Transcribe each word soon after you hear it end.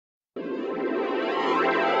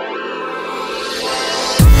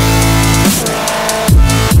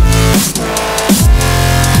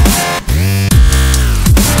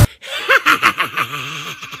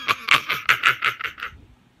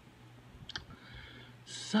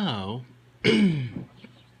So,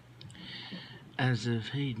 as if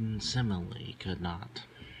Hayden Simile could not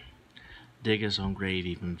dig his own grave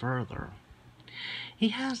even further, he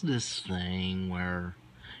has this thing where,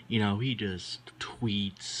 he just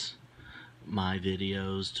tweets my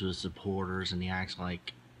videos to his supporters and he acts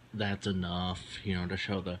like that's enough, to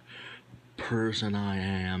show the person I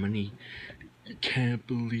am, and he can't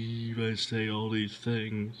believe I say all these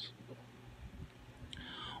things.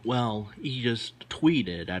 Well, he just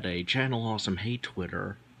tweeted at a Channel Awesome Hate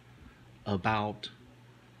Twitter about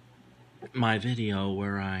my video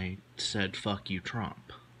where I said, "Fuck you,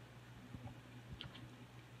 Trump."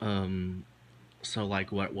 So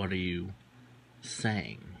like, what are you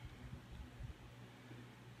saying?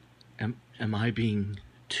 Am I being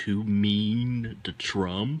too mean to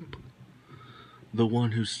Trump? The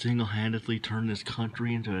one who single-handedly turned this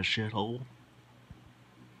country into a shithole?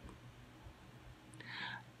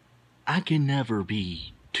 I can never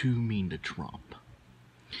be too mean to Trump.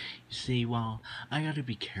 You see, while I gotta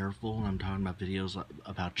be careful when I'm talking about videos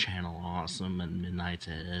about Channel Awesome and Midnight's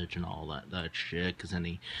Edge and all that shit, because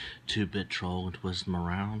any 2-bit troll can twist them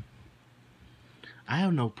around, I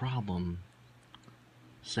have no problem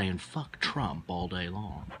saying fuck Trump all day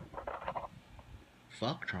long.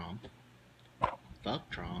 Fuck Trump. Fuck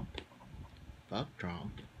Trump. Fuck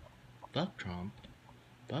Trump. Fuck Trump.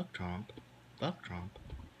 Fuck Trump. Fuck Trump.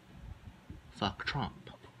 Fuck Trump.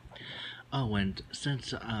 Oh, and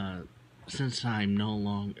since I'm no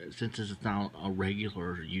longer, since it's not a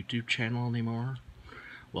regular YouTube channel anymore,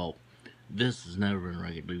 well, this has never been a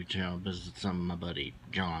regular YouTube channel. This is something my buddy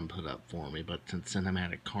John put up for me. But since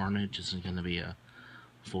Cinematic Carnage isn't going to be a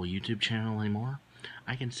full YouTube channel anymore,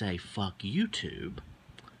 I can say fuck YouTube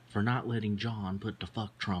for not letting John put the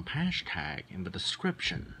fuck Trump hashtag in the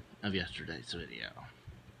description of yesterday's video.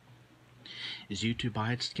 Is YouTube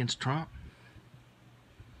biased against Trump?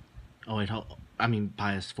 Oh wait,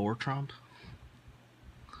 biased for Trump?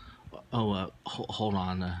 Oh, hold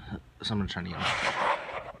on, someone's trying to yell.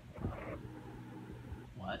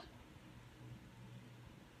 What?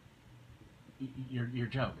 You're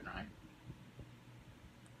joking, right?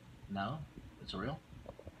 No? It's real?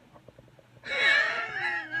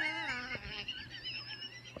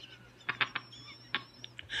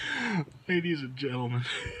 Ladies and gentlemen,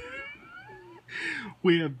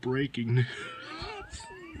 we have breaking news.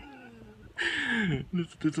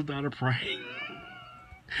 This is not a prank.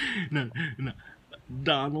 No.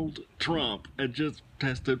 Donald Trump had just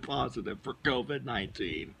tested positive for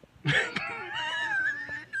COVID-19.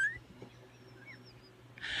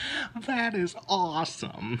 That is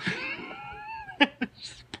awesome.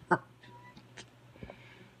 It's perfect.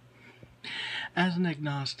 As an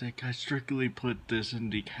agnostic, I strictly put this in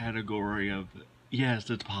the category of, yes,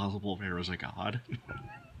 it's possible there is a God.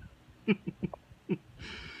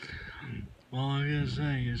 All I'm gonna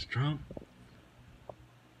say is, Trump,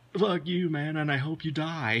 fuck you, man, and I hope you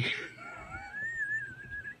die.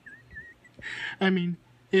 I mean,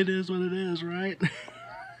 it is what it is, right?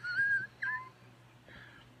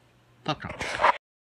 Fuck Trump.